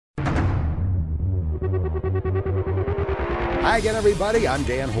Hi again, everybody. I'm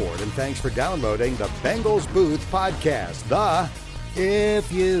Dan Horde, and thanks for downloading the Bengals Booth podcast, the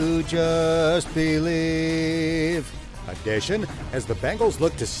If You Just Believe edition, as the Bengals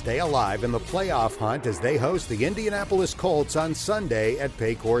look to stay alive in the playoff hunt as they host the Indianapolis Colts on Sunday at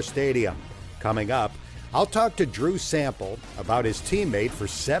Paycor Stadium. Coming up, I'll talk to Drew Sample about his teammate for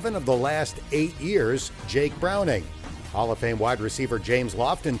 7 of the last 8 years, Jake Browning. Hall of Fame wide receiver James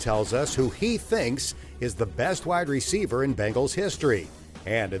Lofton tells us who he thinks is the best wide receiver in Bengals history.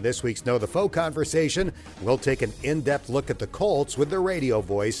 And in this week's Know the Foe conversation, we'll take an in-depth look at the Colts with their radio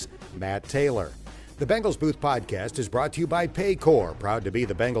voice, Matt Taylor. The Bengals Booth podcast is brought to you by Paycor, proud to be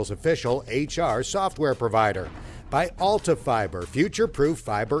the Bengals' official HR software provider. By AltaFiber, future-proof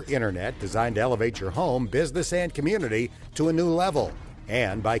fiber internet designed to elevate your home, business, and community to a new level.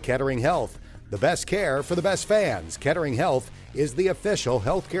 And by Kettering Health, the best care for the best fans. Kettering Health is the official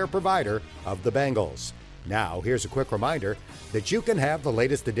healthcare provider of the Bengals. Now, here's a quick reminder that you can have the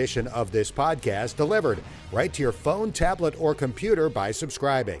latest edition of this podcast delivered right to your phone, tablet, or computer by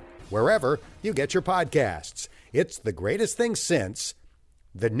subscribing, wherever you get your podcasts. It's the greatest thing since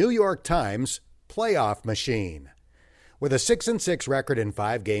the New York Times playoff machine. With a 6-6 record in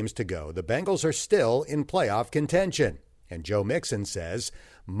 5 games to go, the Bengals are still in playoff contention. And Joe Mixon says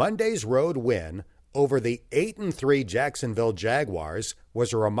Monday's road win over the 8-3 Jacksonville Jaguars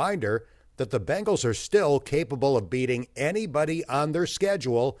was a reminder that the Bengals are still capable of beating anybody on their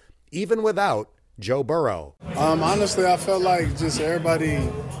schedule, even without Joe Burrow. Honestly, I felt like just everybody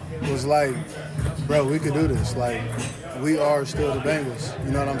was like, bro, we could do this. Like, we are still the Bengals.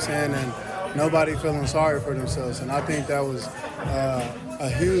 You know what I'm saying? And nobody feeling sorry for themselves. And I think that was a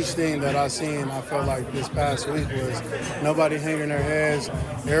huge thing that I felt like this past week was nobody hanging their heads.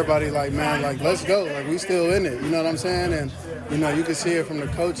 Everybody like, man, like, let's go. Like, we still in it. You know what I'm saying? And, you know, you can see it from the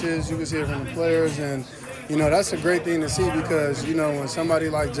coaches. You can see it from the players. And, you know, that's a great thing to see because, you know, when somebody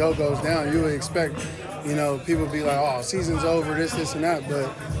like Joe goes down, you would expect, you know, people be like, oh, season's over, this, and that.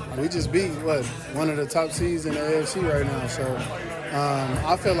 But we just beat, one of the top seeds in the AFC right now. So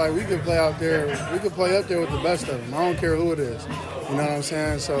I feel like we could play out there. We could play up there with the best of them. I don't care who it is. You know what I'm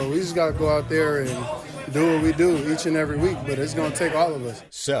saying? So we just got to go out there and do what we do each and every week. But it's going to take all of us.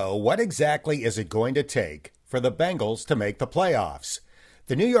 So what exactly is it going to take for the Bengals to make the playoffs?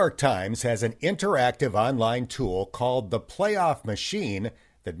 The New York Times has an interactive online tool called the Playoff Machine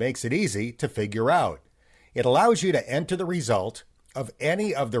that makes it easy to figure out. It allows you to enter the result of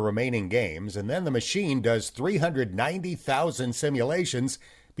any of the remaining games, and then the machine does 390,000 simulations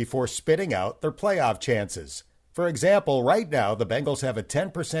before spitting out their playoff chances. For example, right now, the Bengals have a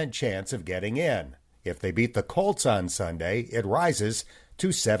 10% chance of getting in. If they beat the Colts on Sunday, it rises to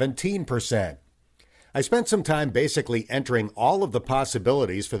 17%. I spent some time basically entering all of the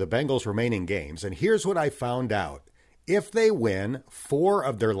possibilities for the Bengals' remaining games, and here's what I found out. If they win 4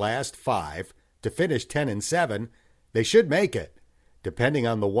 of their last 5 to finish 10-7, they should make it. Depending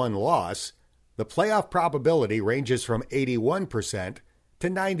on the one loss, the playoff probability ranges from 81% to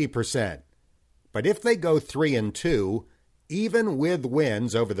 90%. But if they go 3-2, even with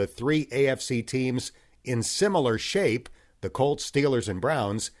wins over the 3 AFC teams in similar shape, the Colts, Steelers, and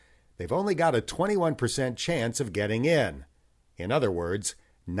Browns, they've only got a 21% chance of getting in. In other words,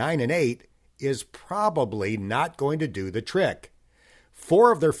 9-8 is probably not going to do the trick.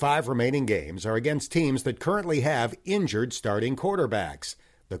 4 of their 5 remaining games are against teams that currently have injured starting quarterbacks: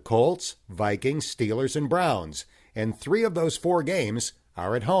 the Colts, Vikings, Steelers, and Browns, and 3 of those 4 games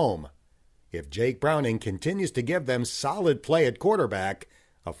are at home. If Jake Browning continues to give them solid play at quarterback,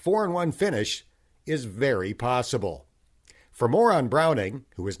 a 4-1 finish is very possible. For more on Browning,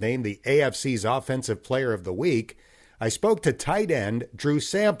 who was named the AFC's Offensive Player of the Week, I spoke to tight end Drew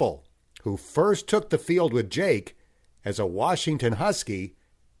Sample, who first took the field with Jake as a Washington Husky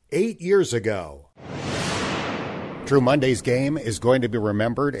 8 years ago. Drew, Monday's game is going to be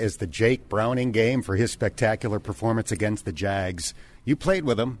remembered as the Jake Browning game for his spectacular performance against the Jags. You played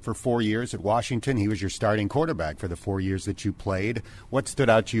with him for 4 years at Washington. He was your starting quarterback for the 4 years that you played. What stood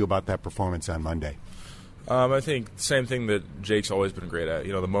out to you about that performance on Monday? I think the same thing that Jake's always been great at.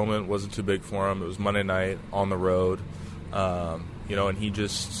 You know, the moment wasn't too big for him. It was Monday night on the road. And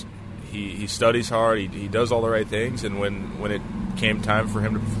he studies hard. He does all the right things. And when it came time for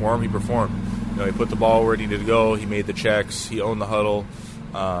him to perform, he performed. You know, he put the ball where it needed to go. He made the checks. He owned the huddle.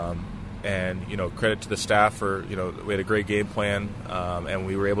 And, credit to the staff for, we had a great game plan, and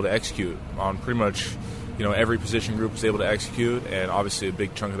we were able to execute on pretty much, every position group was able to execute, and obviously a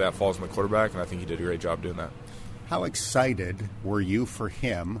big chunk of that falls on the quarterback, and I think he did a great job doing that. How excited were you for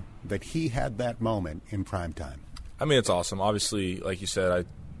him that he had that moment in prime time? I mean, it's awesome. Obviously, like you said, I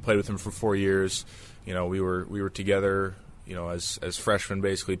played with him for 4 years. We were together, as freshmen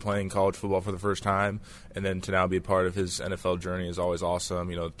basically playing college football for the first time, and then to now be a part of his NFL journey is always awesome.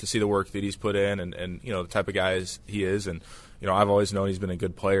 To see the work that he's put in and the type of guy he is. And, I've always known he's been a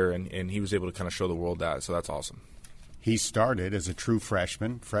good player, and he was able to kind of show the world that. So that's awesome. He started as a true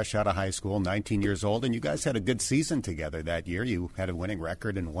freshman, fresh out of high school, 19 years old, and you guys had a good season together that year. You had a winning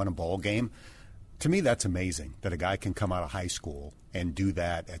record and won a bowl game. To me, that's amazing that a guy can come out of high school and do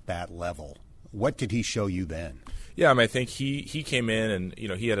that at that level. What did he show you then? Yeah, I think he came in and,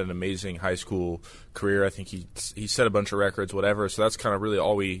 he had an amazing high school career. I think he set a bunch of records, whatever. So that's kind of really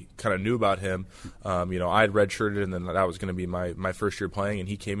all we kind of knew about him. I had redshirted, and then that was going to be my first year playing, and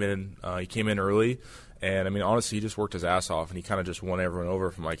he came in early. And, honestly, he just worked his ass off, and he kind of just won everyone over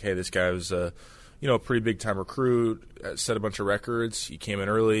from like, hey, this guy was a pretty big-time recruit, set a bunch of records. He came in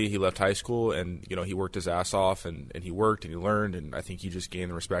early. He left high school, and, he worked his ass off, and he worked, and he learned, and I think he just gained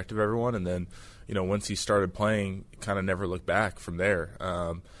the respect of everyone. And then, once he started playing, kind of never looked back from there.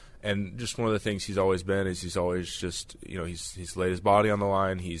 And just one of the things he's always been is he's always just, he's laid his body on the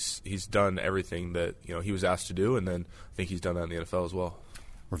line. He's done everything that, he was asked to do, and then I think he's done that in the NFL as well.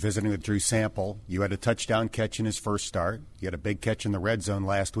 We're visiting with Drew Sample. You had a touchdown catch in his first start. You had a big catch in the red zone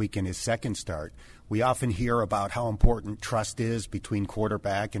last week in his second start. We often hear about how important trust is between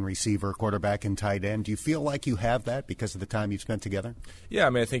quarterback and receiver, quarterback and tight end. Do you feel like you have that because of the time you've spent together? Yeah,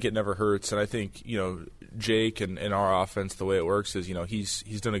 I think it never hurts. And I think, Jake and our offense, the way it works is,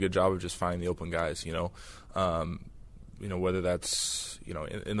 he's done a good job of just finding the open guys, whether that's,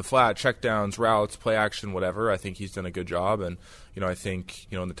 in the flat, checkdowns, routes, play action, whatever. I think he's done a good job. And, I think,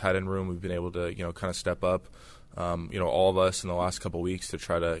 in the tight end room, we've been able to, kind of step up, all of us in the last couple of weeks to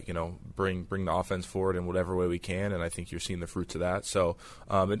try to, bring the offense forward in whatever way we can. And I think you're seeing the fruits of that. So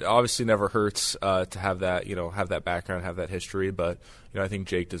it obviously never hurts to have that, have that background, have that history. But, I think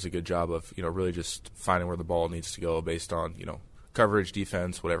Jake does a good job of, really just finding where the ball needs to go based on, coverage,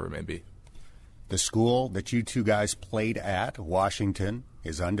 defense, whatever it may be. The school that you two guys played at, Washington,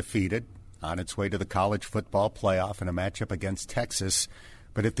 is undefeated, on its way to the college football playoff in a matchup against Texas.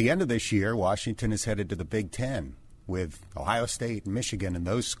 But at the end of this year, Washington is headed to the Big Ten with Ohio State and Michigan and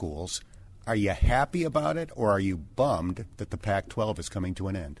those schools. Are you happy about it, or are you bummed that the Pac-12 is coming to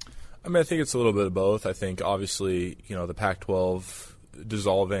an end? I think it's a little bit of both. I think, obviously, the Pac-12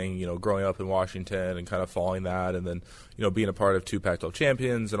 dissolving, growing up in Washington and kind of following that, and then, being a part of two Pac-12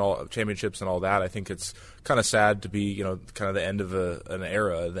 championships and all that. I think it's kind of sad to be, kind of the end of an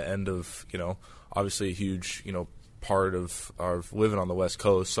era, the end of, obviously a huge, part of living on the West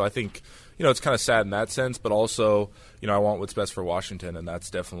Coast. So I think, it's kind of sad in that sense, but also, I want what's best for Washington, and that's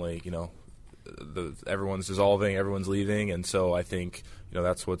definitely, everyone's dissolving, everyone's leaving, and so I think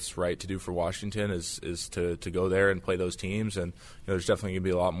that's what's right to do for Washington is to go there and play those teams, and there's definitely going to be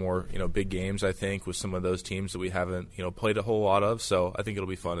a lot more big games, I think, with some of those teams that we haven't played a whole lot of. So I think it'll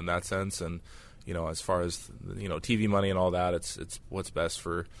be fun in that sense, and as far as TV money and all that, it's what's best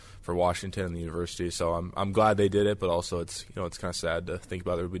for Washington and the university. So I'm glad they did it, but also it's it's kind of sad to think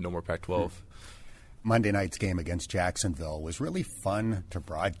about there would be no more Pac-12. Monday night's game against Jacksonville was really fun to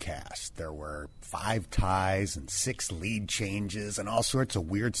broadcast. There were 5 ties and 6 lead changes and all sorts of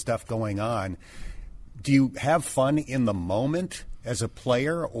weird stuff going on. Do you have fun in the moment as a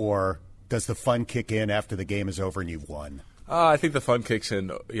player, or does the fun kick in after the game is over and you've won? I think the fun kicks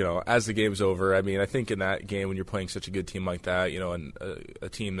in, as the game's over. I think in that game when you're playing such a good team like that, and a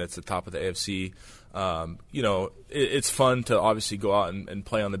team that's at the top of the AFC, it's fun to obviously go out and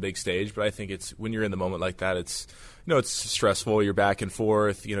play on the big stage. But I think it's when you're in the moment like that, it's stressful. You're back and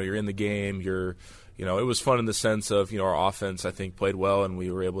forth. You're in the game. It was fun in the sense of our offense, I think, played well, and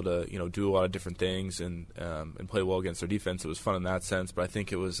we were able to do a lot of different things and play well against their defense. It was fun in that sense, but I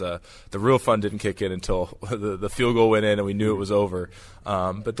think it was the real fun didn't kick in until the field goal went in and we knew it was over.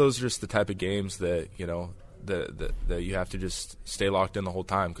 But those are just the type of games that that you have to just stay locked in the whole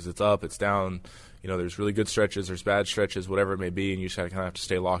time, because it's up, it's down. There's really good stretches, there's bad stretches, whatever it may be, and you just kind of have to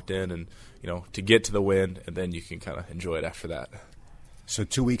stay locked in and to get to the win, and then you can kind of enjoy it after that. So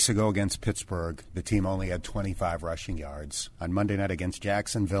 2 weeks ago against Pittsburgh, the team only had 25 rushing yards. On Monday night against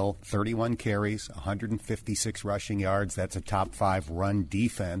Jacksonville, 31 carries, 156 rushing yards. That's a top 5 run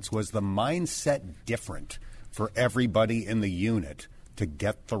defense. Was the mindset different for everybody in the unit to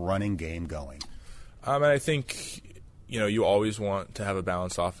get the running game going? I think, you always want to have a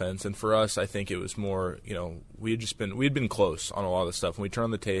balanced offense. And for us, I think it was more, we'd been close on a lot of the stuff. When we turned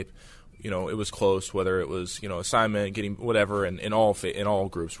on the tape, it was close, whether it was, assignment, getting whatever, and in all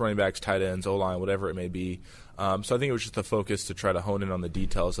groups, running backs, tight ends, O-line, whatever it may be. So I think it was just the focus to try to hone in on the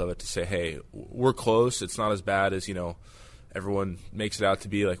details of it, to say, hey, we're close. It's not as bad as, everyone makes it out to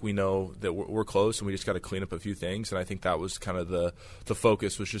be like we know that we're close and we just got to clean up a few things. And I think that was kind of the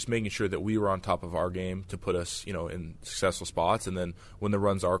focus, was just making sure that we were on top of our game to put us, in successful spots. And then when the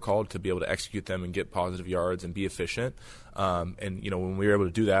runs are called, to be able to execute them and get positive yards and be efficient. And when we were able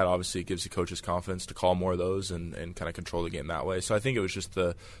to do that, obviously it gives the coaches confidence to call more of those and kind of control the game that way. So I think it was just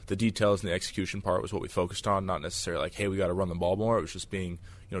the details and the execution part was what we focused on, not necessarily like, hey, we got to run the ball more. It was just being,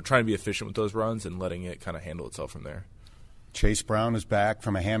 trying to be efficient with those runs and letting it kind of handle itself from there. Chase Brown is back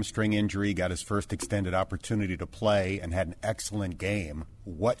from a hamstring injury, got his first extended opportunity to play, and had an excellent game.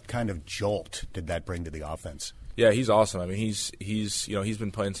 What kind of jolt did that bring to the offense? Yeah, he's awesome. I mean, he's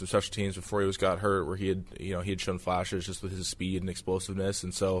been playing some special teams before he got hurt, where he had shown flashes just with his speed and explosiveness,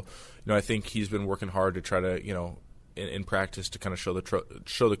 and so I think he's been working hard to try to in practice to kind of show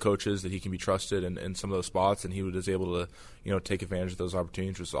the coaches that he can be trusted in some of those spots, and he was able to take advantage of those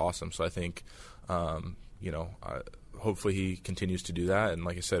opportunities, which is awesome. So I think hopefully he continues to do that. And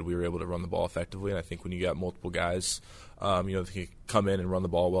like I said, we were able to run the ball effectively. And I think when you got multiple guys, that can come in and run the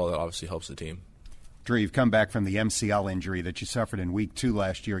ball well, that obviously helps the team. Drew, you've come back from the MCL injury that you suffered in Week 2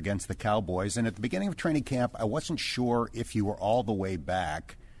 last year against the Cowboys. And at the beginning of training camp, I wasn't sure if you were all the way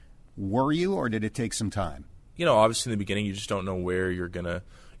back. Were you, or did it take some time? Obviously in the beginning, you just don't know where you're gonna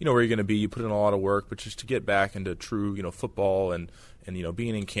be. You put in a lot of work, but just to get back into true, football and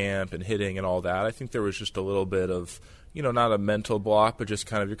being in camp and hitting and all that, I think there was just a little bit of, not a mental block, but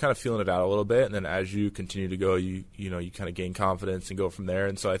just you're kind of feeling it out a little bit. And then as you continue to go, you kind of gain confidence and go from there.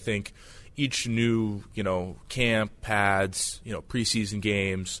 And so I think each new, camp, pads, preseason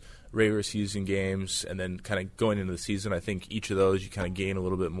games, regular season games, and then kind of going into the season, I think each of those you kind of gain a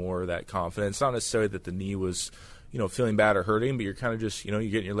little bit more of that confidence. Not necessarily that the knee was, feeling bad or hurting, but you're kind of just, you're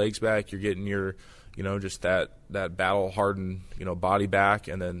getting your legs back, you're getting your, just that battle-hardened, body back,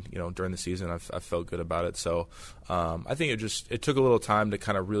 and then, during the season I felt good about it. So I think it took a little time to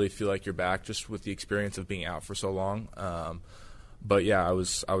kind of really feel like you're back, just with the experience of being out for so long. But yeah, I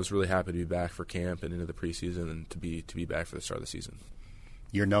was really happy to be back for camp and into the preseason, and to be back for the start of the season.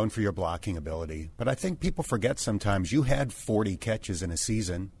 You're known for your blocking ability, but I think people forget sometimes you had 40 catches in a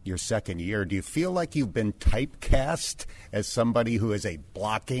season, your second year. Do you feel like you've been typecast as somebody who is a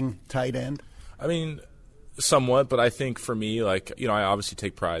blocking tight end? I mean, somewhat, but I think for me, I obviously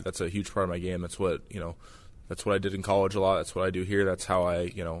take pride. That's a huge part of my game. That's what, that's what I did in college a lot. That's what I do here. That's how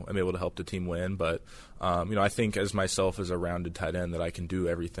I, am able to help the team win. But, I think as myself as a rounded tight end that I can do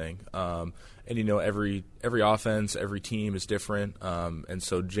everything. And, every offense, every team is different. And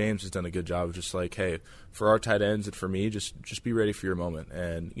so James has done a good job of just like, hey, for our tight ends and for me, just be ready for your moment.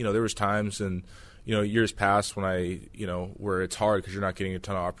 And, there was times and, years past when I, where it's hard because you're not getting a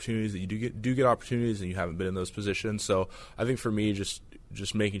ton of opportunities, that you do get opportunities and you haven't been in those positions. So I think for me, just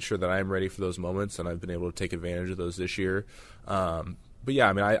making sure that I'm ready for those moments, and I've been able to take advantage of those this year. But yeah,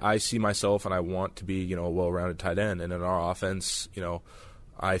 I mean, I see myself and I want to be, a well-rounded tight end. And in our offense,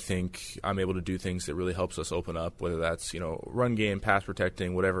 I think I'm able to do things that really helps us open up, whether that's, run game, pass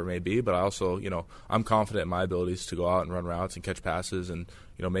protecting, whatever it may be. But I also, I'm confident in my abilities to go out and run routes and catch passes and,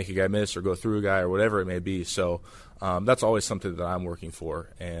 make a guy miss or go through a guy or whatever it may be. So that's always something that I'm working for.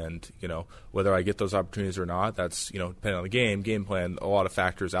 And, whether I get those opportunities or not, that's, depending on the game plan, a lot of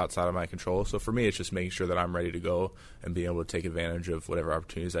factors outside of my control. So for me, it's just making sure that I'm ready to go and being able to take advantage of whatever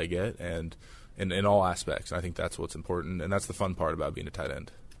opportunities I get, and in all aspects. And I think that's what's important, and that's the fun part about being a tight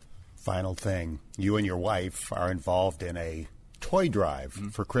end. Final thing, you and your wife are involved in a toy drive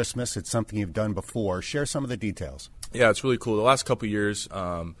for Christmas. It's something you've done before. Share some of the details. Yeah, it's really cool. The last couple of years,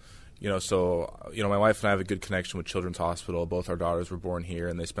 my wife and I have a good connection with Children's Hospital. Both our daughters were born here,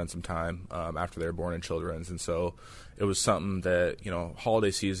 and they spent some time after they were born in Children's. And so it was something that,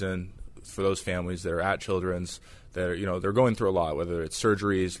 holiday season for those families that are at Children's, they're going through a lot, whether it's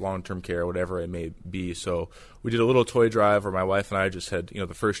surgeries, long-term care, whatever it may be. So we did a little toy drive where my wife and I just had,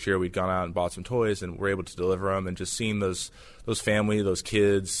 the first year we'd gone out and bought some toys and were able to deliver them, and just seeing those family, those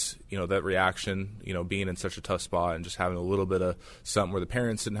kids, that reaction, being in such a tough spot and just having a little bit of something where the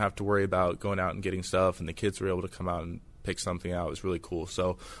parents didn't have to worry about going out and getting stuff, and the kids were able to come out and pick something out. It was really cool.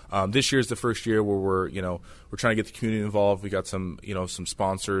 So this year is the first year where we're trying to get the community involved. We got some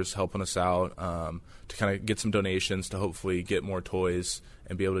sponsors helping us out to kind of get some donations to hopefully get more toys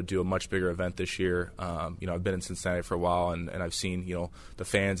and be able to do a much bigger event this year. I've been in Cincinnati for a while, and I've seen the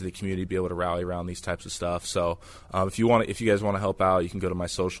fans of the community be able to rally around these types of stuff. So if you guys want to help out, you can go to my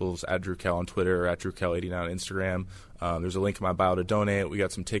socials at Drew Kell on Twitter, at DrewKell89 on Instagram. There's a link in my bio to donate. We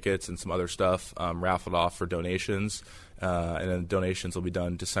got some tickets and some other stuff raffled off for donations. And then donations will be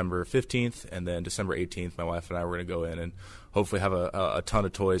done December 15th, and then December 18th, my wife and I were going to go in and hopefully have a ton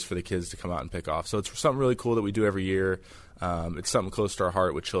of toys for the kids to come out and pick off. So it's something really cool that we do every year. It's something close to our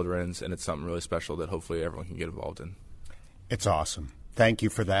heart with children's, and it's something really special that hopefully everyone can get involved in. It's awesome. Thank you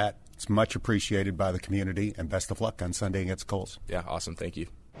for that. It's much appreciated by the community, and best of luck on Sunday against Colts. Yeah, awesome. Thank you.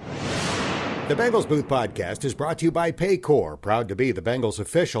 The Bengals Booth Podcast is brought to you by Paycor, proud to be the Bengals'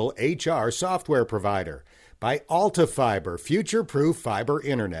 official HR software provider. By AltaFiber, future-proof fiber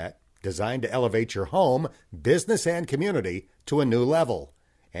internet designed to elevate your home, business, and community to a new level.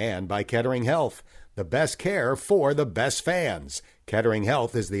 And by Kettering Health, the best care for the best fans. Kettering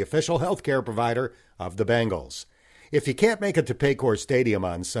Health is the official healthcare provider of the Bengals. If you can't make it to Paycor Stadium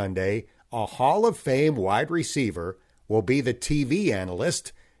on Sunday, a Hall of Fame wide receiver will be the TV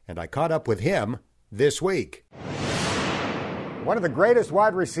analyst, and I caught up with him this week. One of the greatest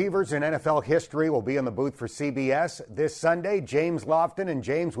wide receivers in NFL history will be in the booth for CBS this Sunday, James Lofton. And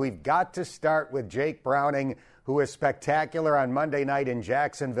James, we've got to start with Jake Browning, who was spectacular on Monday night in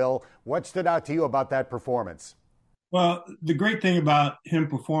Jacksonville. What stood out to you about that performance? Well, the great thing about him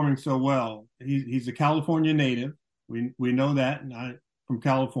performing so well, he's a California native. We know that, and I'm from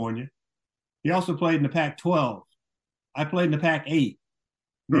California. He also played in the Pac-12. I played in the Pac-8.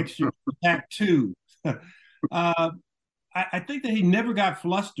 Next year, the Pac-2. I think that he never got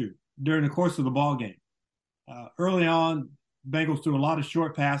flustered during the course of the ball game. Early on, Bengals threw a lot of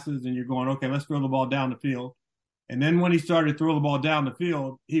short passes, and you're going, okay, let's throw the ball down the field. And then when he started to throw the ball down the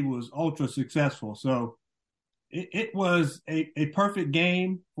field, he was ultra successful. So it was a perfect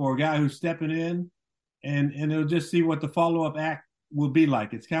game for a guy who's stepping in, and it'll just see what the follow-up act will be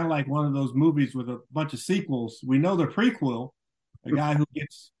like. It's kind of like one of those movies with a bunch of sequels. We know the prequel, a guy who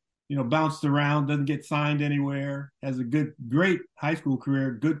gets bounced around, doesn't get signed anywhere, has a great high school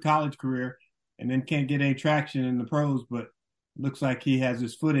career, good college career, and then can't get any traction in the pros, but looks like he has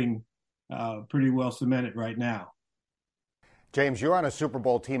his footing pretty well cemented right now. James, you're on a Super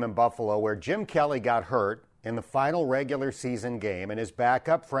Bowl team in Buffalo where Jim Kelly got hurt in the final regular season game, and his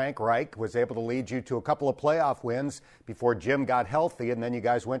backup, Frank Reich, was able to lead you to a couple of playoff wins before Jim got healthy, and then you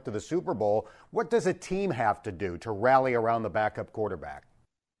guys went to the Super Bowl. What does a team have to do to rally around the backup quarterback?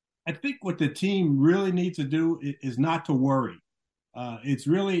 I think what the team really needs to do is not to worry. It's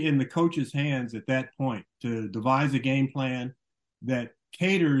really in the coach's hands at that point to devise a game plan that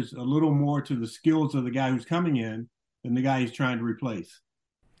caters a little more to the skills of the guy who's coming in than the guy he's trying to replace.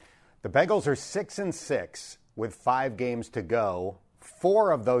 The Bengals are 6-6 with 5 games to go.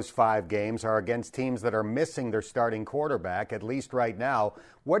 4 of those 5 games are against teams that are missing their starting quarterback, at least right now.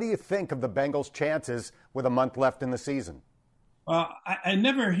 What do you think of the Bengals' chances with a month left in the season? I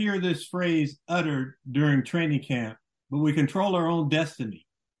never hear this phrase uttered during training camp, but we control our own destiny.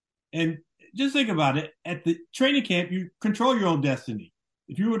 And just think about it. At the training camp, you control your own destiny.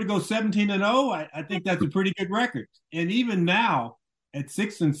 If you were to go 17-0, I think that's a pretty good record. And even now, at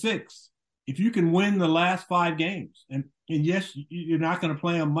 6-6, if you can win the last 5 games, and yes, you're not going to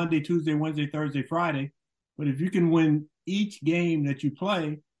play on Monday, Tuesday, Wednesday, Thursday, Friday, but if you can win each game that you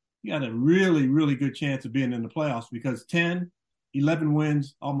play, you got a really, really good chance of being in the playoffs, because 11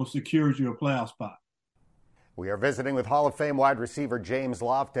 wins almost secures you a playoff spot. We are visiting with Hall of Fame wide receiver James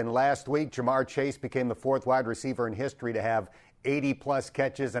Lofton. Last week, Jamar Chase became the 4th wide receiver in history to have 80-plus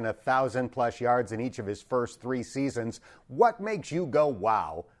catches and 1,000-plus yards in each of his first 3 seasons. What makes you go,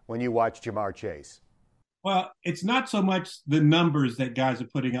 wow, when you watch Jamar Chase? Well, it's not so much the numbers that guys are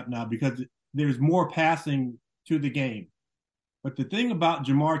putting up now, because there's more passing to the game. But the thing about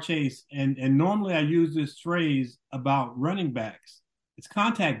Jamar Chase, and normally I use this phrase about running backs, it's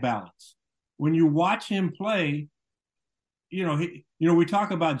contact balance. When you watch him play, we talk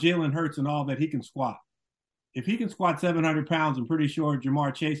about Jalen Hurts and all that he can squat. If he can squat 700 pounds, I'm pretty sure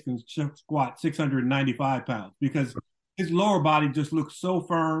Jamar Chase can squat 695 pounds, because his lower body just looks so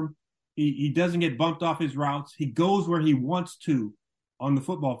firm. He doesn't get bumped off his routes. He goes where he wants to on the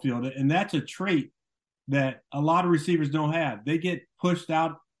football field, and that's a trait that a lot of receivers don't have. They get pushed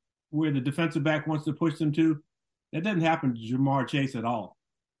out where the defensive back wants to push them to. That doesn't happen to Jamar Chase at all.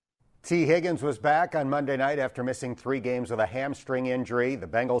 T. Higgins was back on Monday night after missing 3 games with a hamstring injury. The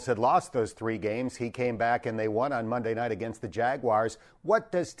Bengals had lost those 3 games. He came back and they won on Monday night against the Jaguars.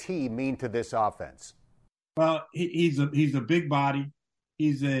 What does T mean to this offense? Well, he's a big body.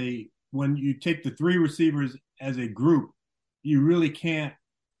 When you take the 3 receivers as a group, you really can't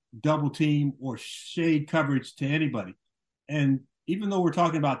double team or shade coverage to anybody. And even though we're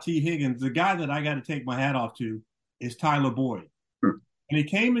talking about T. Higgins, the guy that I got to take my hat off to is Tyler Boyd. When he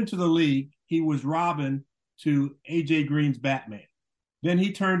came into the league, he was Robin to A.J. Green's Batman. Then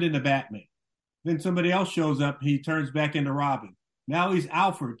he turned into Batman. Then somebody else shows up, he turns back into Robin. Now he's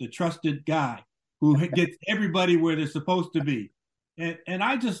Alfred, the trusted guy who gets everybody where they're supposed to be. And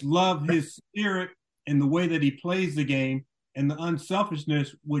I just love his spirit and the way that he plays the game. and the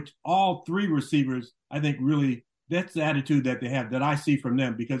unselfishness, which all three receivers, I think, really, that's the attitude that they have that I see from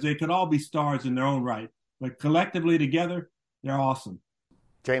them, because they could all be stars in their own right, but collectively together, they're awesome.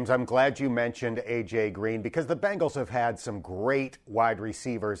 James, I'm glad you mentioned A.J. Green because the Bengals have had some great wide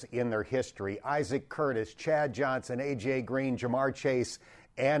receivers in their history. Isaac Curtis, Chad Johnson, A.J. Green, Jamar Chase,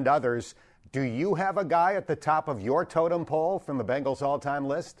 and others. Do you have a guy at the top of your totem pole from the Bengals all-time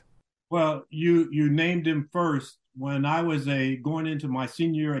list? Well, you named him first. When I was going into my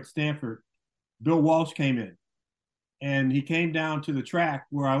senior year at Stanford, Bill Walsh came in, and he came down to the track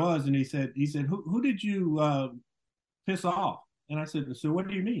where I was, and he said, who did you piss off? And I said, so what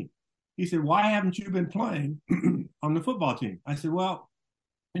do you mean? He said, why haven't you been playing on the football team? I said, well,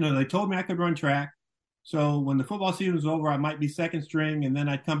 they told me I could run track. So when the football season was over, I might be second string, and then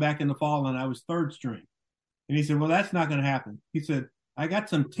I'd come back in the fall and I was third string. And he said, well, that's not going to happen. He said, I got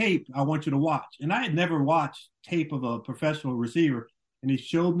some tape I want you to watch. And I had never watched tape of a professional receiver. And he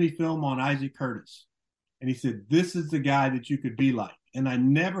showed me film on Isaac Curtis. And he said, this is the guy that you could be like. And I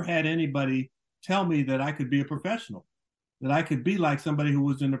never had anybody tell me that I could be a professional, that I could be like somebody who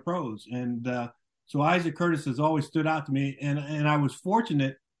was in the pros. And so Isaac Curtis has always stood out to me. And I was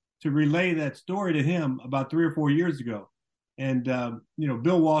fortunate to relay that story to him about 3 or 4 years ago. And,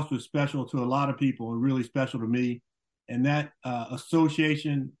 Bill Walsh was special to a lot of people and really special to me. And that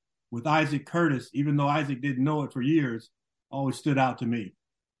association with Isaac Curtis, even though Isaac didn't know it for years, always stood out to me.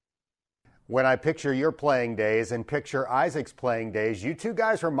 When I picture your playing days and picture Isaac's playing days, you two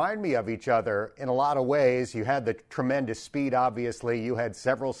guys remind me of each other in a lot of ways. You had the tremendous speed, obviously. You had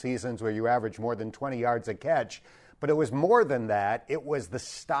several seasons where you averaged more than 20 yards a catch. But it was more than that. It was the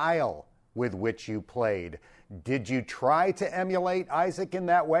style with which you played. Did you try to emulate Isaac in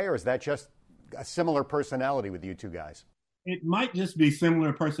that way, or is that just a similar personality with you two guys? It might just be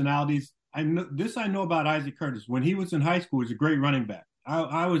similar personalities. I know about Isaac Curtis. When he was in high school, he was a great running back.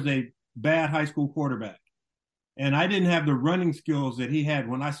 I was a bad high school quarterback, and I didn't have the running skills that he had.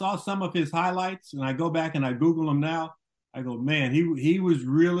 When I saw some of his highlights, and I go back and I Google them now, I go, man, he was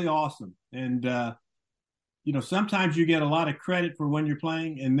really awesome. And sometimes you get a lot of credit for when you're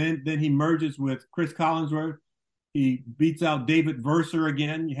playing, and then he merges with Chris Collinsworth. He beats out David Verser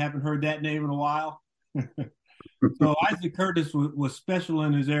again. You haven't heard that name in a while. So Isaac Curtis was special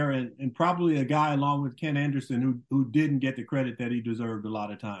in his era, and probably a guy along with Ken Anderson who didn't get the credit that he deserved a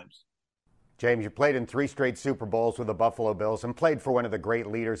lot of times. James, you played in 3 straight Super Bowls with the Buffalo Bills and played for one of the great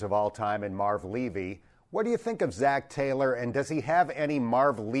leaders of all time in Marv Levy. What do you think of Zach Taylor, and does he have any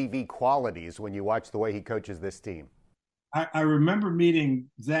Marv Levy qualities when you watch the way he coaches this team? I remember meeting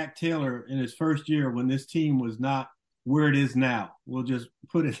Zach Taylor in his first year when this team was not where it is now. We'll just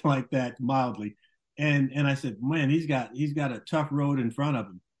put it like that mildly. And I said, man, he's got a tough road in front of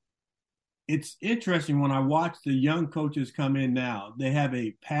him. It's interesting when I watch the young coaches come in now. They have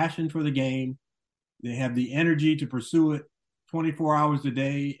a passion for the game. They have the energy to pursue it 24 hours a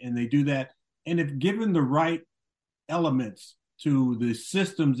day, and they do that. And if given the right elements to the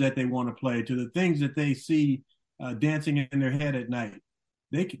systems that they want to play, to the things that they see dancing in their head at night,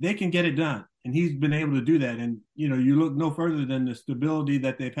 they can get it done. And he's been able to do that. And, you look no further than the stability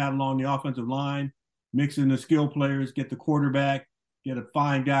that they've had along the offensive line, mixing the skill players, get the quarterback, get a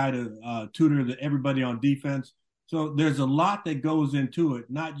fine guy to tutor everybody on defense. So there's a lot that goes into it,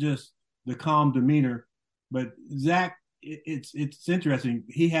 not just the calm demeanor. But Zach, it's interesting.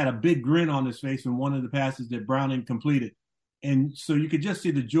 He had a big grin on his face in one of the passes that Browning completed. And so you could just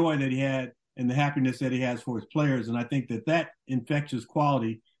see the joy that he had and the happiness that he has for his players. And I think that infectious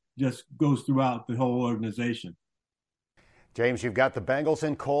quality just goes throughout the whole organization. James, you've got the Bengals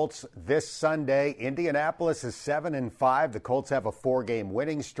and Colts this Sunday. Indianapolis is 7-5. The Colts have a 4-game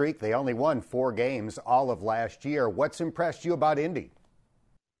winning streak. They only won 4 games all of last year. What's impressed you about Indy?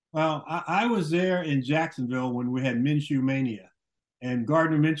 Well, I was there in Jacksonville when we had Minshew Mania. And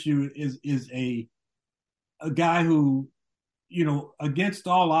Gardner Minshew is a guy who, against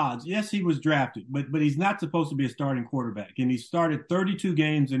all odds, yes, he was drafted, but he's not supposed to be a starting quarterback. And he started 32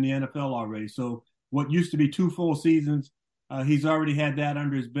 games in the NFL already. So what used to be 2 full seasons, he's already had that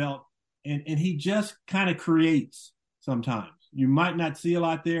under his belt. And he just kind of creates sometimes. You might not see a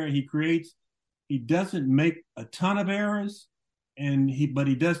lot there. He creates. He doesn't make a ton of errors, but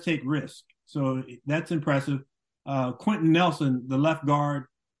he does take risks. So that's impressive. Quentin Nelson, the left guard,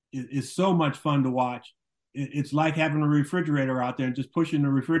 is so much fun to watch. It's like having a refrigerator out there and just pushing the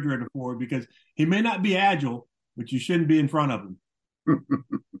refrigerator forward, because he may not be agile, but you shouldn't be in front of him.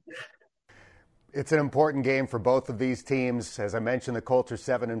 It's an important game for both of these teams. As I mentioned, the Colts are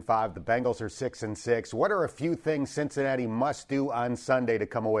 7-5. The Bengals are 6-6. What are a few things Cincinnati must do on Sunday to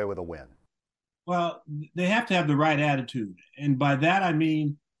come away with a win? Well, they have to have the right attitude. And by that, I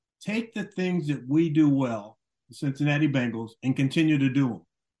mean, take the things that we do well, the Cincinnati Bengals, and continue to do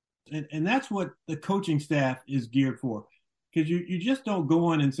them. And that's what the coaching staff is geared for. Because you just don't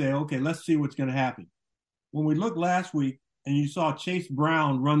go in and say, okay, let's see what's going to happen. When we looked last week and you saw Chase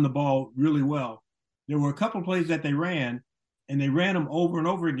Brown run the ball really well, there were a couple of plays that they ran, and they ran them over and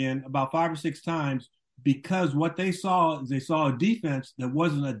over again about 5 or 6 times because what they saw is they saw a defense that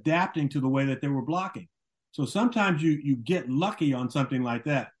wasn't adapting to the way that they were blocking. So sometimes you get lucky on something like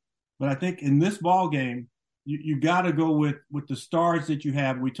that. But I think in this ball game, you got to go with the stars that you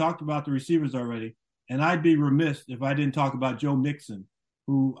have. We talked about the receivers already, and I'd be remiss if I didn't talk about Joe Mixon,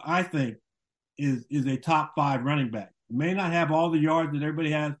 who I think is a top 5 running back. He may not have all the yards that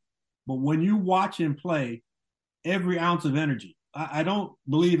everybody has, but when you watch him play, every ounce of energy. I don't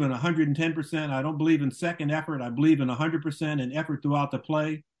believe in 110%. I don't believe in second effort. I believe in 100% in effort throughout the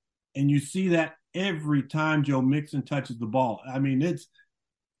play. And you see that every time Joe Mixon touches the ball. I mean,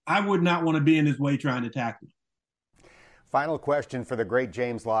 I would not want to be in his way trying to tackle him. Final question for the great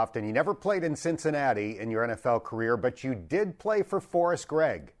James Lofton. You never played in Cincinnati in your NFL career, but you did play for Forrest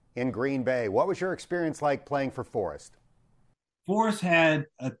Gregg in Green Bay. What was your experience like playing for Forrest? Forrest had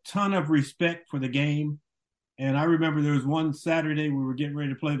a ton of respect for the game. And I remember there was one Saturday we were getting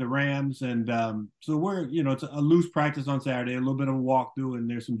ready to play the Rams. And so it's a loose practice on Saturday, a little bit of a walkthrough, and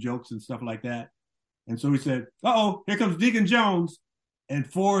there's some jokes and stuff like that. And so he said, uh-oh, here comes Deacon Jones. And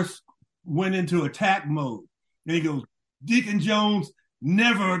Forrest went into attack mode. And he goes, Deacon Jones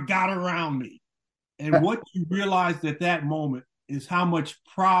never got around me. And what you realized at that moment is how much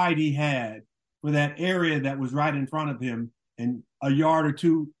pride he had for that area that was right in front of him and a yard or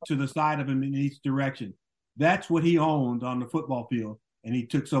two to the side of him in each direction. That's what he owned on the football field, and he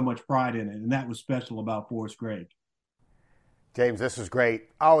took so much pride in it, and that was special about Forrest Gregg. James, this was great.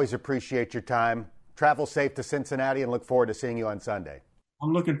 Always appreciate your time. Travel safe to Cincinnati and look forward to seeing you on Sunday.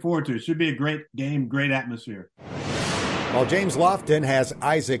 I'm looking forward to it. Should be a great game, great atmosphere. While James Lofton has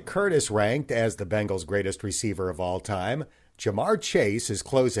Isaac Curtis ranked as the Bengals' greatest receiver of all time, Jamar Chase is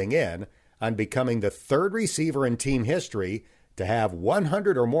closing in on becoming the 3rd receiver in team history to have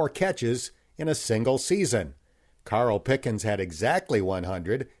 100 or more catches in a single season. Carl Pickens had exactly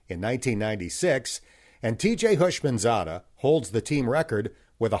 100 in 1996, and T.J. Hushmanzada holds the team record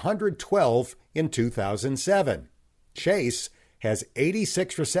with 112 in 2007. Chase has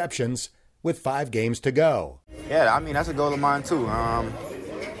 86 receptions with 5 games to go. Yeah, I mean, that's a goal of mine, too. How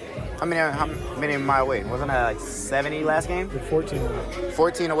many am I away? Wasn't I like 70 last game? 14 away.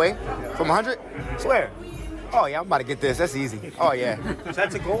 14 away? From 100? Swear. Oh, yeah, I'm about to get this. That's easy. Oh, yeah.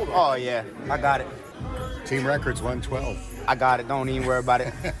 That's a goal, though. Oh, yeah. I got it. Team record's 112. I got it. Don't even worry about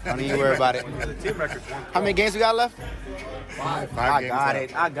it. Don't even worry about it. The team record's 112. How many games we got left? 5 I games got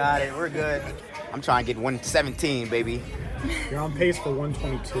left. it. I got it. We're good. I'm trying to get 117, baby. You're on pace for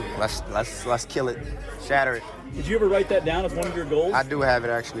 122. Let's kill it. Shatter it. Did you ever write that down as one of your goals? I do have it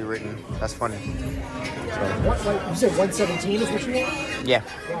actually written. That's funny. You said 117 is what you want? Yeah.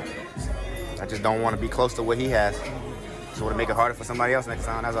 I just don't want to be close to what he has. Just want to make it harder for somebody else next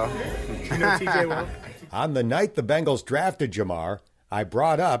time, that's all. You know TJ well? On the night the Bengals drafted Jamar, I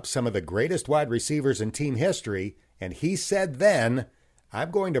brought up some of the greatest wide receivers in team history, and he said then, I'm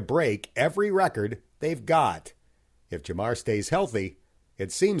going to break every record they've got. If Jamar stays healthy,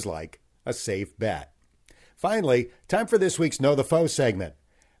 it seems like a safe bet. Finally, time for this week's Know the Foe segment.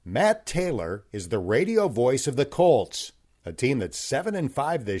 Matt Taylor is the radio voice of the Colts, a team that's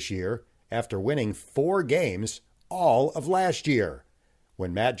 7-5 this year after winning 4 games all of last year.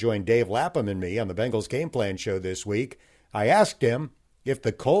 When Matt joined Dave Lapham and me on the Bengals Game Plan show this week, I asked him if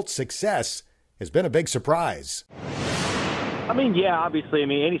the Colts' success has been a big surprise. I mean, yeah, obviously. I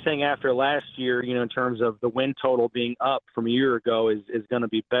mean, anything after last year, in terms of the win total being up from a year ago is going to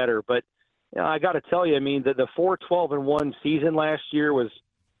be better. But I got to tell you, I mean, the 4-12-1 season last year was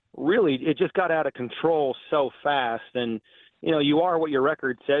really, it just got out of control so fast. And, you are what your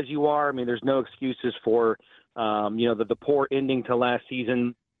record says you are. I mean, there's no excuses for, the poor ending to last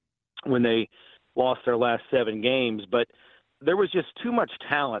season when they lost their last 7 games. But there was just too much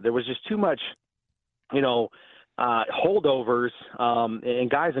talent. There was just too much, holdovers and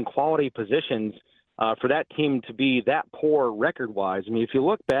guys in quality positions for that team to be that poor record-wise. I mean, if you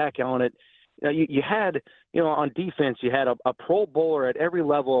look back on it, you had, on defense, you had a Pro Bowler at every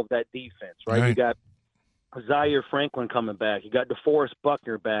level of that defense, right? You got Zaire Franklin coming back. You got DeForest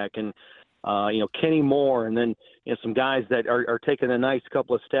Buckner back, and Kenny Moore, and then some guys that are taking a nice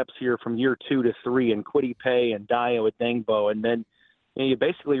couple of steps here from year 2 to 3, and Kwity Paye and Dio Adengbo, and then you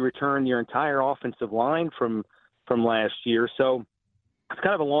basically return your entire offensive line from last year. So it's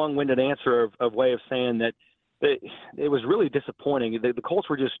kind of a long-winded answer of way of saying that it was really disappointing. The Colts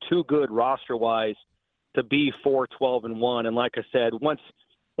were just too good roster-wise to be 4-12-1. And like I said, once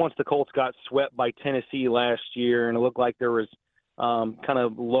the Colts got swept by Tennessee last year, and it looked like there was kind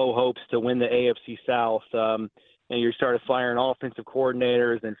of low hopes to win the AFC South, and you started firing offensive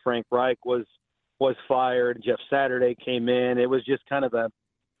coordinators, and Frank Reich was fired. Jeff Saturday came in. It was just kind of a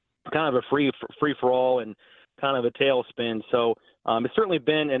free for all and kind of a tailspin. So it's certainly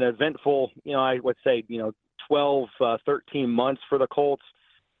been an eventful, I would say, 12, 13 months for the Colts.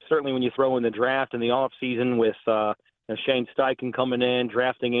 Certainly when you throw in the draft and the offseason with Shane Steichen coming in,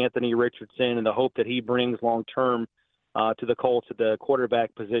 drafting Anthony Richardson, and the hope that he brings long-term to the Colts at the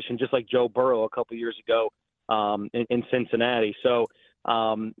quarterback position, just like Joe Burrow a couple years ago in Cincinnati. So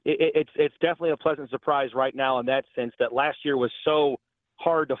it's definitely a pleasant surprise right now in that sense that last year was so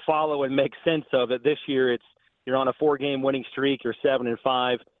hard to follow and make sense of it. This year you're on a 4-game winning streak, you're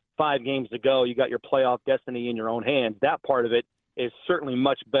 7-5, 5 games to go, you got your playoff destiny in your own hands. That part of it is certainly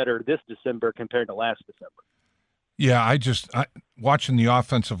much better this December compared to last December. Yeah, watching the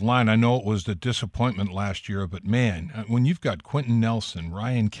offensive line, I know it was the disappointment last year, but man, when you've got Quentin Nelson,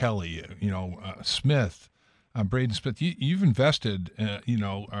 Ryan Kelly, Smith, Braden Smith, you've invested,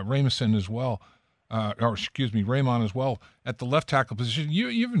 Ramon as well, Raymond as well at the left tackle position.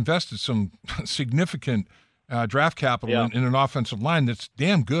 You've invested some significant draft capital in an offensive line that's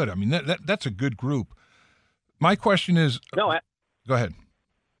damn good. I mean, that's a good group. My question is, go ahead.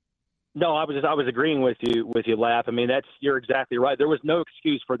 No, I was agreeing with you, Laugh. I mean, you're exactly right. There was no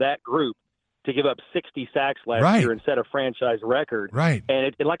excuse for that group to give up 60 sacks last year and set a franchise record. Right.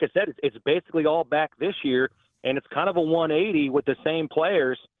 And like I said, it's basically all back this year, and it's kind of a 180 with the same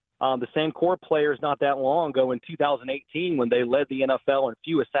players, the same core players not that long ago in 2018 when they led the NFL in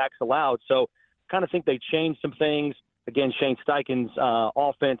fewest sacks allowed. So kind of think they changed some things. Again, Shane Steichen's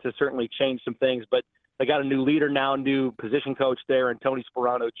offense has certainly changed some things, but they got a new leader now, new position coach there, and Tony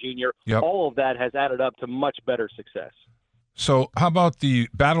Sperano Jr. Yep. All of that has added up to much better success. So how about the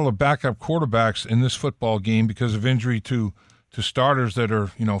battle of backup quarterbacks in this football game because of injury to starters that are,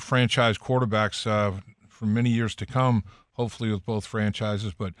 franchise quarterbacks for many years to come, hopefully with both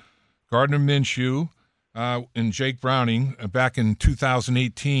franchises. But Gardner Minshew and Jake Browning, back in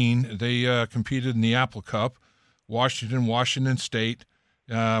 2018, they competed in the Apple Cup. Washington State.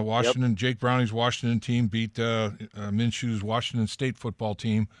 Jake Browning's Washington team beat Minshew's Washington State football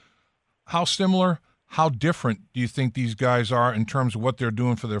team. How similar, how different do you think these guys are in terms of what they're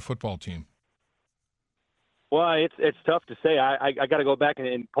doing for their football team? Well, it's tough to say. I got to go back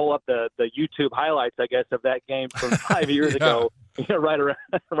and pull up the YouTube highlights, I guess, of that game from 5 years ago, right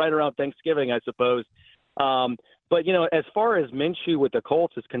around Thanksgiving, I suppose. But as far as Minshew with the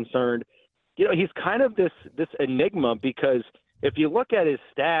Colts is concerned, he's kind of this enigma because if you look at his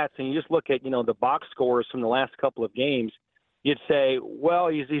stats and you just look at, the box scores from the last couple of games, you'd say, well,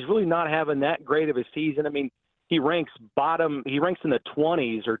 he's really not having that great of a season. I mean, he ranks in the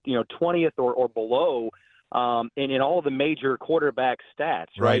 20s or, 20th or below in all the major quarterback stats,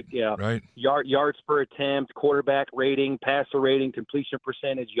 right? Yeah. Right. Yards per attempt, quarterback rating, passer rating, completion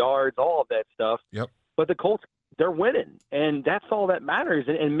percentage, yards, all of that stuff. Yep. But the Colts, they're winning, and that's all that matters.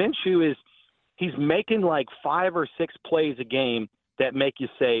 And Minshew he's making like 5 or 6 plays a game that make you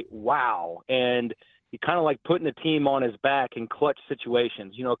say, wow. And he kind of like putting the team on his back in clutch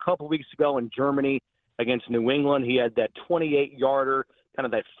situations. A couple weeks ago in Germany against New England, he had that 28-yarder, kind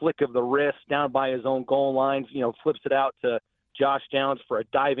of that flick of the wrist down by his own goal lines, flips it out to Josh Downs for a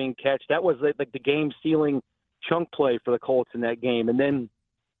diving catch. That was like the game-sealing chunk play for the Colts in that game. And then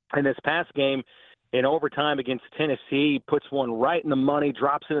in this past game, in overtime against Tennessee, he puts one right in the money,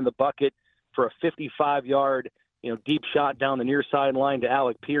 drops it in the bucket for a 55-yard, deep shot down the near sideline to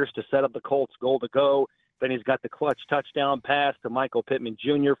Alec Pierce to set up the Colts goal to go. Then he's got the clutch touchdown pass to Michael Pittman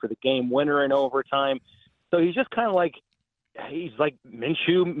Jr. for the game winner in overtime. So he's just kind of like, he's like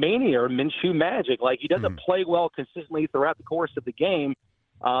Minshew mania or Minshew magic. Like he doesn't play well consistently throughout the course of the game,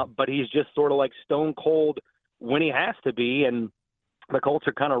 but he's just sort of like stone cold when he has to be. And the Colts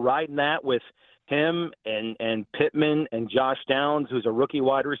are kind of riding that with him and Pittman and Josh Downs, who's a rookie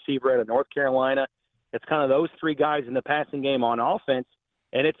wide receiver out of North Carolina. It's kind of those 3 guys in the passing game on offense,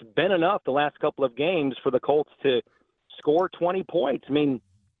 and it's been enough the last couple of games for the Colts to score 20 points. I mean,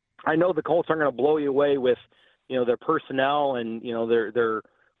 I know the Colts aren't going to blow you away with, their personnel and, their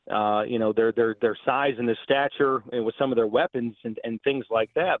size and their stature and with some of their weapons and things like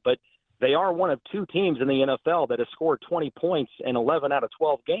that, but they are one of 2 teams in the NFL that have scored 20 points in 11 out of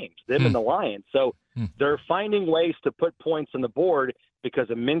 12 games, them and the Lions. So they're finding ways to put points on the board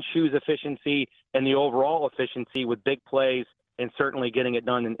because of Minshew's efficiency and the overall efficiency with big plays and certainly getting it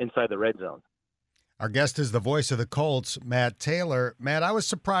done inside the red zone. Our guest is the voice of the Colts, Matt Taylor. Matt, I was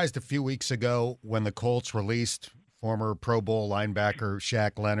surprised a few weeks ago when the Colts released former Pro Bowl linebacker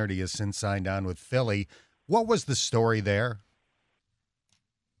Shaq Leonard. He has since signed on with Philly. What was the story there?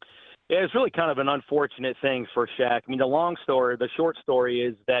 Yeah, it's really kind of an unfortunate thing for Shaq. I mean, the short story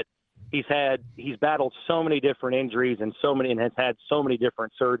is that he's battled so many different injuries and has had so many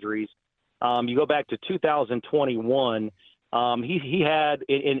different surgeries. You go back to 2021, he had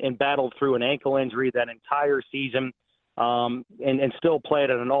and battled through an ankle injury that entire season, and still played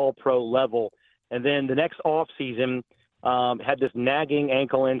at an all-pro level. And then the next off season, had this nagging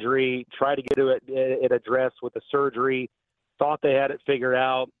ankle injury, tried to get it addressed with a surgery, thought they had it figured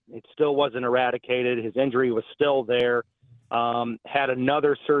out. It still wasn't eradicated. His injury was still there. Had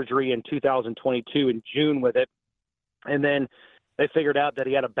another surgery in 2022 in June with it. And then they figured out that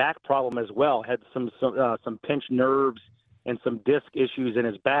he had a back problem as well, had some pinched nerves and some disc issues in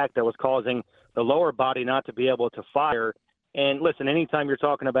his back that was causing the lower body not to be able to fire. And listen, anytime you're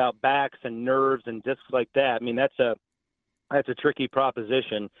talking about backs and nerves and discs like that, I mean, that's a tricky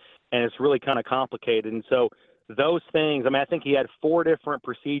proposition, and it's really kind of complicated. And so those things, I mean, I think he had 4 different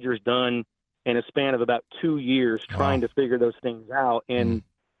procedures done in a span of about 2 years trying to figure those things out, and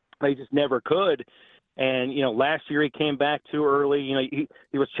they just never could. And, last year he came back too early.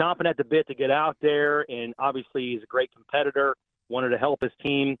 He was chomping at the bit to get out there, and obviously he's a great competitor, wanted to help his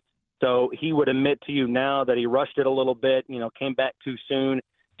team. So he would admit to you now that he rushed it a little bit, came back too soon.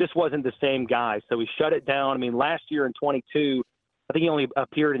 Just wasn't the same guy. So he shut it down. I mean, last year in 22, I think he only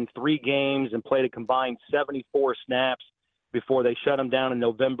appeared in 3 games and played a combined 74 snaps before they shut him down in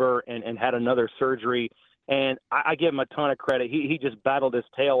November and had another surgery. And I give him a ton of credit. He just battled his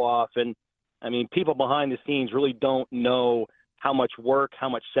tail off. And, I mean, people behind the scenes really don't know how much work, how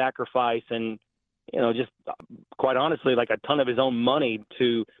much sacrifice, and, just quite honestly, like a ton of his own money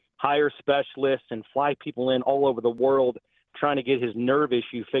to hire specialists and fly people in all over the world trying to get his nerve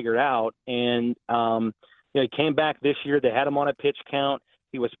issue figured out. And, he came back this year. They had him on a pitch count.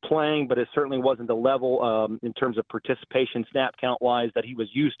 He was playing, but it certainly wasn't the level in terms of participation snap count-wise that he was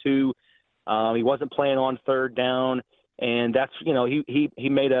used to. He wasn't playing on third down. And that's, he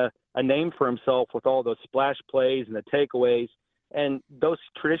made a name for himself with all those splash plays and the takeaways. And those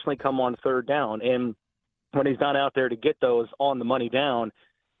traditionally come on third down. And when he's not out there to get those on the money down,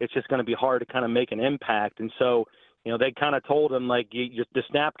 it's just going to be hard to kind of make an impact. And so, they kind of told him, like, the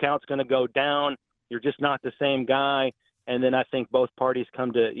snap count's going to go down. You're just not the same guy. And then I think both parties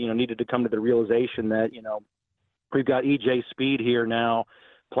needed to come to the realization that, we've got EJ Speed here now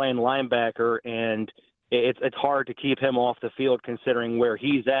playing linebacker, and it's hard to keep him off the field considering where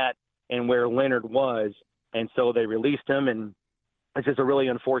he's at and where Leonard was. And so they released him, and it's just a really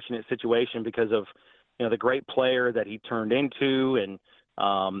unfortunate situation because of, the great player that he turned into and,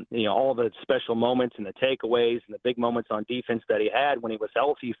 all the special moments and the takeaways and the big moments on defense that he had when he was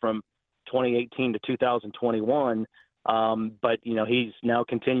healthy from 2018 to 2021. But, he's now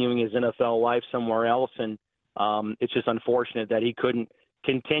continuing his NFL life somewhere else. And it's just unfortunate that he couldn't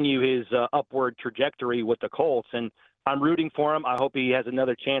continue his upward trajectory with the Colts. And I'm rooting for him. I hope he has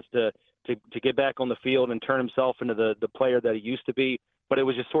another chance to get back on the field and turn himself into the player that he used to be. But it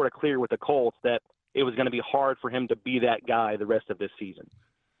was just sort of clear with the Colts that it was going to be hard for him to be that guy the rest of this season.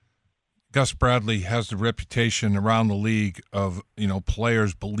 Gus Bradley has the reputation around the league of,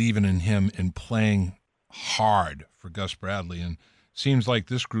 players believing in him and playing hard for Gus Bradley. And seems like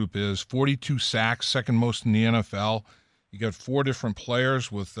this group is 42 sacks, second most in the NFL. You got 4 different players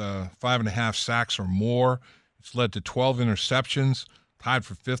with 5.5 sacks or more. It's led to 12 interceptions, tied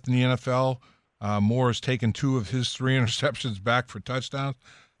for 5th in the NFL. Moore has taken 2 of his 3 interceptions back for touchdowns.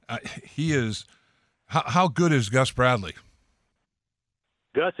 He is how good is Gus Bradley?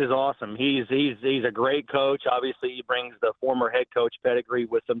 Gus is awesome. He's a great coach. Obviously, he brings the former head coach pedigree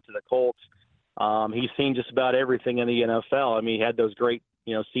with him to the Colts. He's seen just about everything in the NFL. I mean, he had those great,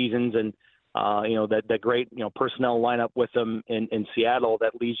 seasons and, that great, personnel lineup with him in Seattle,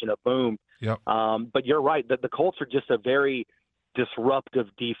 that Legion of Boom. Yep. But you're right. The Colts are just a very disruptive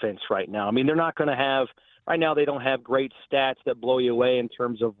defense right now. I mean, they're not going to have – right now they don't have great stats that blow you away in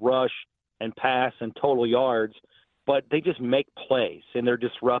terms of rush and pass and total yards, but they just make plays, and they're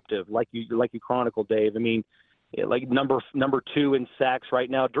disruptive, like you chronicled, Dave. I mean, like number 2 in sacks right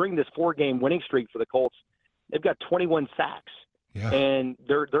now. During this 4-game winning streak for the Colts, they've got 21 sacks. Yeah. And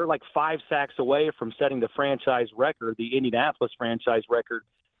they're like 5 sacks away from setting the franchise record, the Indianapolis franchise record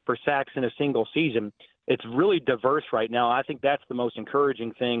for sacks in a single season. It's really diverse right now. I think that's the most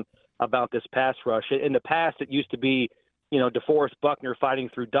encouraging thing about this pass rush. In the past, it used to be, DeForest Buckner fighting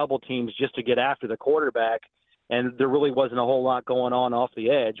through double teams just to get after the quarterback. and there really wasn't a whole lot going on off the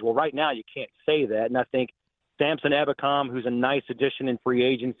edge. Well, right now you can't say that, and I think Samson Ebukam, who's a nice addition in free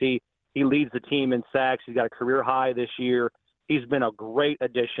agency, he leads the team in sacks. He's got a career high this year. He's been a great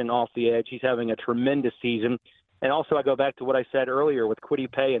addition off the edge. He's having a tremendous season. And also I go back to what I said earlier with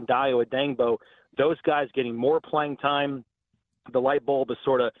Kwity Paye and Dayo Adengbo, those guys getting more playing time. The light bulb is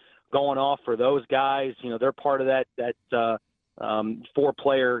sort of going off for those guys. You know, they're part of that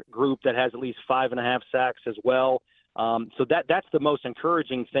 4-player group that has at least 5.5 sacks as well. So that's the most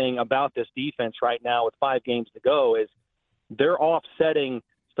encouraging thing about this defense right now with 5 games to go is they're offsetting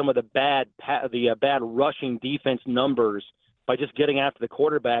some of the bad rushing defense numbers by just getting after the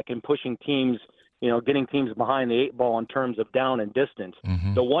quarterback and pushing teams, getting teams behind the 8 ball in terms of down and distance.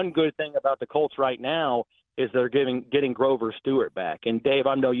 Mm-hmm. The one good thing about the Colts right now is they're getting Grover Stewart back. And Dave,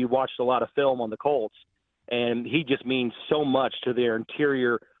 I know you watched a lot of film on the Colts, and he just means so much to their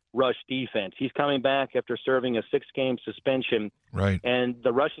interior rush defense. He's coming back after serving a 6-game suspension. Right. And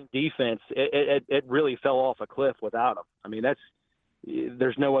the rushing defense, it really fell off a cliff without him. I mean,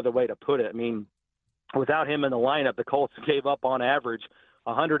 there's no other way to put it. I mean, without him in the lineup, the Colts gave up on average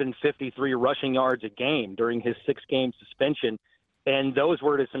 153 rushing yards a game during his 6-game suspension. And those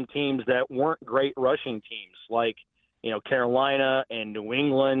were to some teams that weren't great rushing teams, like, Carolina and New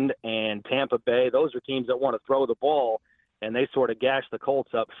England and Tampa Bay. Those are teams that want to throw the ball, and they sort of gashed the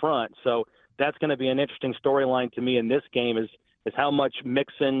Colts up front. So that's going to be an interesting storyline to me in this game is how much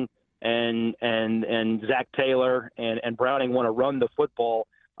Mixon and Zach Taylor and Browning want to run the football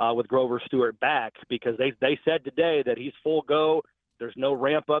with Grover Stewart back, because they said today that he's full go. There's no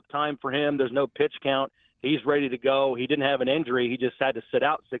ramp-up time for him. There's no pitch count. He's ready to go. He didn't have an injury. He just had to sit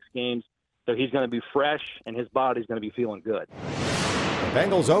out 6 games. So he's going to be fresh, and his body's going to be feeling good. The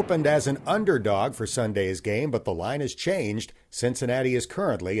Bengals opened as an underdog for Sunday's game, but the line has changed. Cincinnati is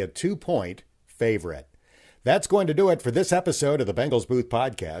currently a 2-point favorite. That's going to do it for this episode of the Bengals Booth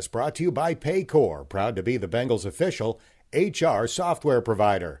Podcast, brought to you by Paycor, proud to be the Bengals' official HR software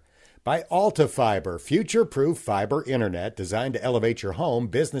provider. By AltaFiber, future-proof fiber internet designed to elevate your home,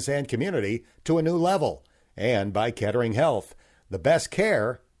 business, and community to a new level. And by Kettering Health, the best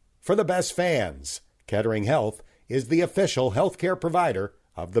care for the best fans. Kettering Health is the official healthcare provider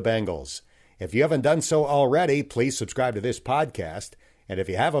of the Bengals. If you haven't done so already, please subscribe to this podcast. And if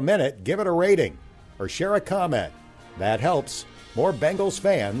you have a minute, give it a rating or share a comment. That helps more Bengals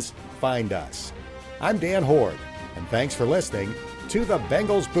fans find us. I'm Dan Horde, and thanks for listening to the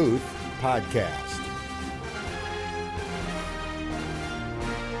Bengals Booth Podcast.